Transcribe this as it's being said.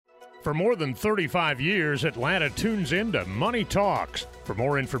For more than 35 years, Atlanta tunes into Money Talks. For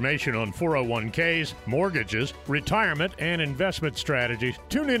more information on 401ks, mortgages, retirement, and investment strategies,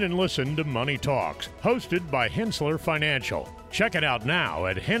 tune in and listen to Money Talks, hosted by Henssler Financial. Check it out now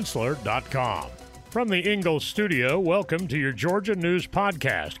at henssler.com. From the Ingles Studio, welcome to your Georgia News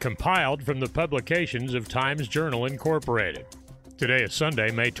Podcast, compiled from the publications of Times Journal Incorporated. Today is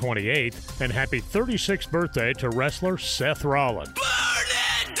Sunday, May 28th, and happy 36th birthday to wrestler Seth Rollins.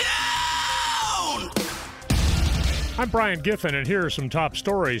 I'm Brian Giffin, and here are some top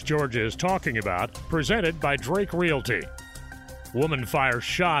stories Georgia is talking about, presented by Drake Realty. Woman fires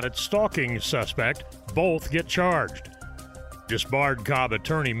shot at stalking suspect. Both get charged. Disbarred Cobb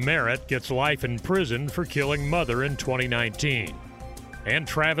attorney Merritt gets life in prison for killing mother in 2019. And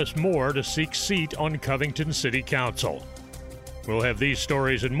Travis Moore to seek seat on Covington City Council. We'll have these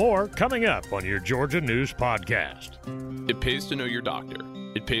stories and more coming up on your Georgia News Podcast. It pays to know your doctor.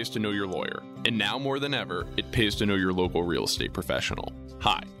 It pays to know your lawyer. And now more than ever, it pays to know your local real estate professional.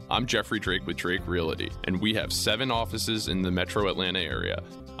 Hi, I'm Jeffrey Drake with Drake Realty, and we have 7 offices in the metro Atlanta area.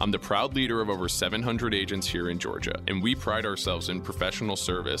 I'm the proud leader of over 700 agents here in Georgia, and we pride ourselves in professional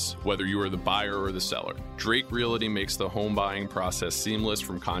service, whether you are the buyer or the seller. Drake Realty makes the home buying process seamless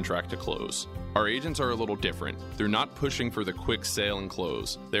from contract to close. Our agents are a little different. They're not pushing for the quick sale and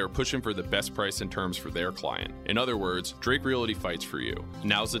close. They are pushing for the best price and terms for their client. In other words, Drake Realty fights for you.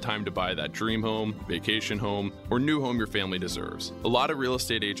 Now's the time to buy that dream home, vacation home, or new home your family deserves. A lot of real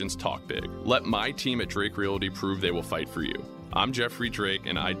estate agents talk big. Let my team at Drake Realty prove they will fight for you. I'm Jeffrey Drake,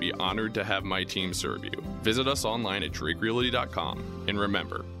 and I'd be honored to have my team serve you. Visit us online at drakerealty.com. And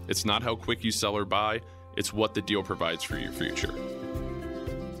remember, it's not how quick you sell or buy, it's what the deal provides for your future.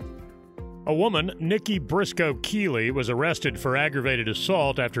 A woman, Nicky Briscoe Keeley, was arrested for aggravated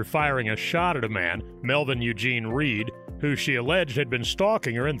assault after firing a shot at a man, Melvin Eugene Reid, who she alleged had been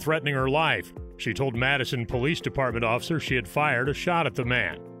stalking her and threatening her life. She told Madison Police Department officers she had fired a shot at the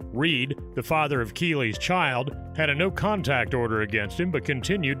man. Reid, the father of Keeley's child, had a no-contact order against him but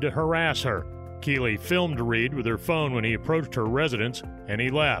continued to harass her. Keeley filmed Reid with her phone when he approached her residence, and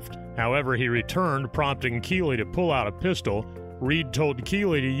he left. However, he returned, prompting Keeley to pull out a pistol. Reid told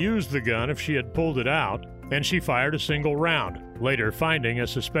Keeley to use the gun if she had pulled it out, and she fired a single round, later finding a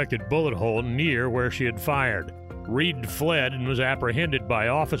suspected bullet hole near where she had fired. Reid fled and was apprehended by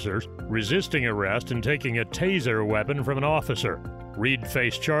officers, resisting arrest and taking a Taser weapon from an officer. Reid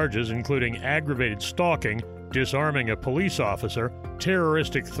faced charges including aggravated stalking, disarming a police officer,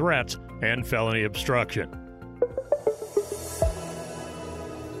 terroristic threats, and felony obstruction.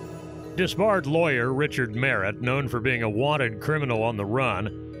 Disbarred lawyer Richard Merritt, known for being a wanted criminal on the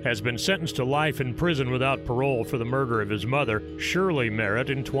run, has been sentenced to life in prison without parole for the murder of his mother, Shirley Merritt,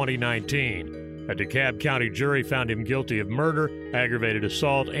 in 2019. A DeKalb County jury found him guilty of murder, aggravated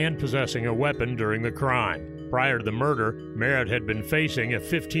assault, and possessing a weapon during the crime. Prior to the murder, Merritt had been facing a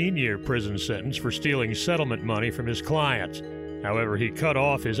 15-year prison sentence for stealing settlement money from his clients. However, he cut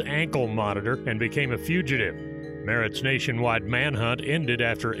off his ankle monitor and became a fugitive. Merritt's nationwide manhunt ended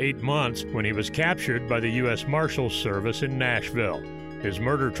after 8 months when he was captured by the U.S. Marshals Service in Nashville. His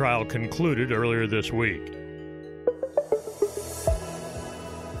murder trial concluded earlier this week.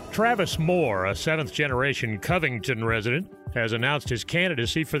 Travis Moore, a 7th-generation Covington resident, has announced his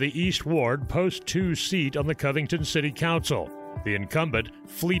candidacy for the East Ward Post 2 seat on the Covington City Council. The incumbent,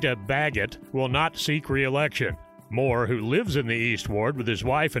 Fleeta Baggett, will not seek re-election. Moore, who lives in the East Ward with his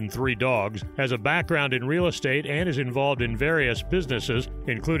wife and 3 dogs, has a background in real estate and is involved in various businesses,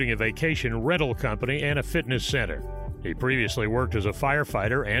 including a vacation rental company and a fitness center. He previously worked as a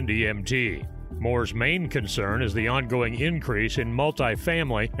firefighter and EMT. Moore's main concern is the ongoing increase in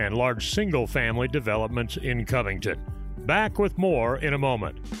multifamily and large single-family developments in Covington. Back with more in a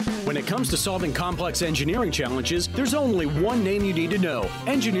moment. When it comes to solving complex engineering challenges, there's only one name you need to know: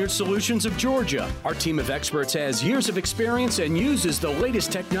 Engineered Solutions of Georgia. Our team of experts has years of experience and uses the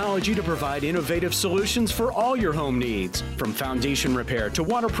latest technology to provide innovative solutions for all your home needs. From foundation repair to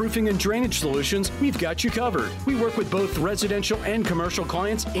waterproofing and drainage solutions, we've got you covered. We work with both residential and commercial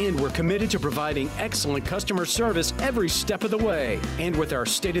clients, and we're committed to providing excellent customer service every step of the way. And with our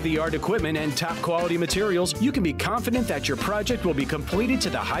state-of-the-art equipment and top-quality materials, you can be confident that your project will be completed to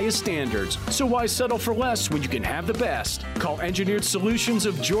the highest standards. So why settle for less when you can have the best? Call Engineered Solutions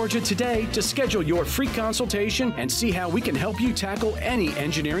of Georgia today to schedule your free consultation and see how we can help you tackle any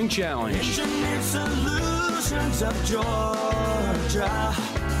engineering challenge. Engineered Solutions of Georgia.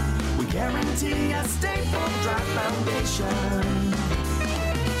 We guarantee a stable, dry foundation.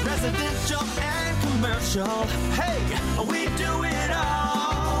 Residential and commercial. Hey, we do it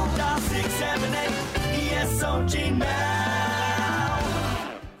all. Dial 678 ESOG now.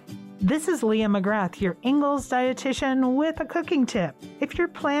 This is Leah McGrath, your Ingles dietitian, with a cooking tip. If you're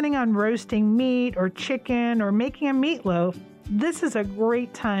planning on roasting meat or chicken or making a meatloaf, this is a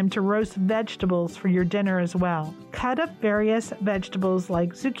great time to roast vegetables for your dinner as well. Cut up various vegetables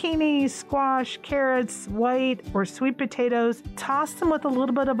like zucchini, squash, carrots, white or sweet potatoes. Toss them with a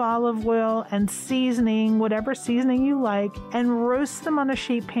little bit of olive oil and seasoning, whatever seasoning you like, and roast them on a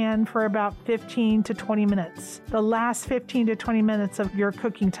sheet pan for about 15 to 20 minutes. The last 15 to 20 minutes of your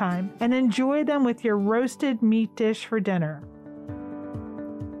cooking time. And enjoy them with your roasted meat dish for dinner.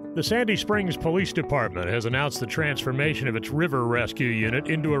 The Sandy Springs Police Department has announced the transformation of its river rescue unit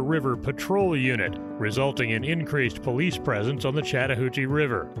into a river patrol unit, resulting in increased police presence on the Chattahoochee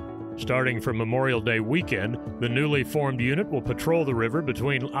River. Starting from Memorial Day weekend, the newly formed unit will patrol the river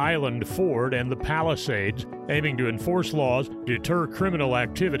between Island Ford and the Palisades, aiming to enforce laws, deter criminal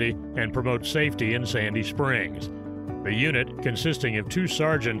activity, and promote safety in Sandy Springs. The unit, consisting of 2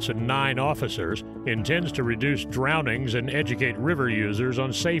 sergeants and 9 officers, intends to reduce drownings and educate river users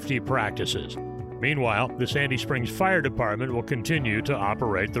on safety practices. Meanwhile, the Sandy Springs Fire Department will continue to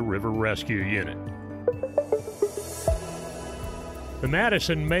operate the River Rescue Unit. The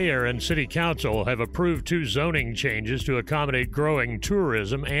Madison Mayor and City Council have approved 2 zoning changes to accommodate growing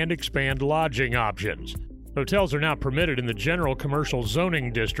tourism and expand lodging options. Hotels are now permitted in the general commercial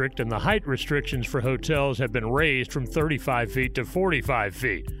zoning district, and the height restrictions for hotels have been raised from 35 feet to 45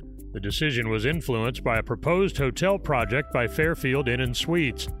 feet. The decision was influenced by a proposed hotel project by Fairfield Inn &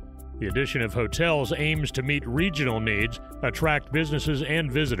 Suites. The addition of hotels aims to meet regional needs, attract businesses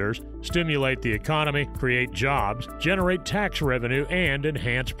and visitors, stimulate the economy, create jobs, generate tax revenue, and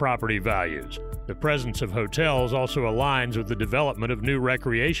enhance property values. The presence of hotels also aligns with the development of new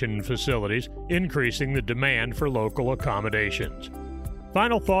recreation facilities, increasing the demand for local accommodations.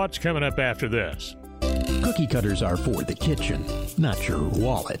 Final thoughts coming up after this. Cookie cutters are for the kitchen, not your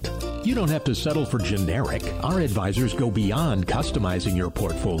wallet. You don't have to settle for generic. Our advisors go beyond customizing your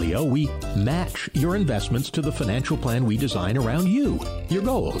portfolio. We match your investments to the financial plan we design around you, your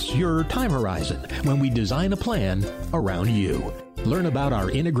goals, your time horizon, when we design a plan around you. Learn about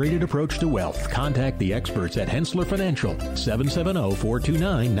our integrated approach to wealth. Contact the experts at Henssler Financial,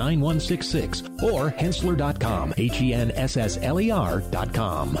 770-429-9166, or henssler.com,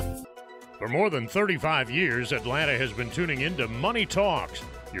 HENSSLER.com. For more than 35 years, Atlanta has been tuning into Money Talks,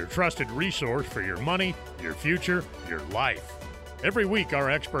 your trusted resource for your money, your future, your life. Every week, our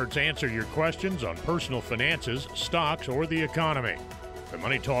experts answer your questions on personal finances, stocks, or the economy. The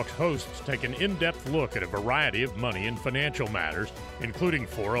Money Talks hosts take an in-depth look at a variety of money and financial matters, including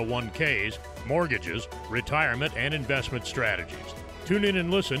 401ks, mortgages, retirement, and investment strategies. Tune in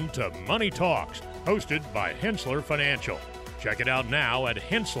and listen to Money Talks, hosted by Henssler Financial. Check it out now at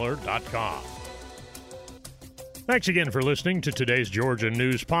henssler.com. Thanks again for listening to today's Georgia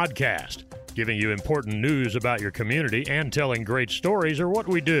News Podcast. Giving you important news about your community and telling great stories are what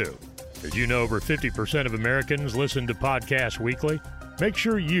we do. Did you know over 50% of Americans listen to podcasts weekly? Make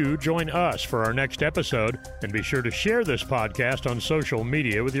sure you join us for our next episode, and be sure to share this podcast on social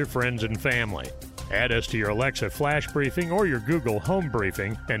media with your friends and family. Add us to your Alexa Flash Briefing or your Google Home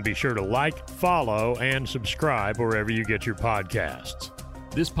Briefing, and be sure to like, follow, and subscribe wherever you get your podcasts.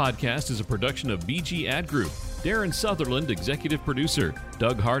 This podcast is a production of BG Ad Group. Darren Sutherland, Executive Producer,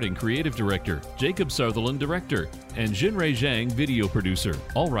 Doug Harding, Creative Director, Jacob Sutherland, Director, and Jinrei Zhang, Video Producer.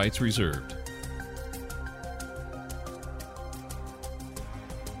 All rights reserved.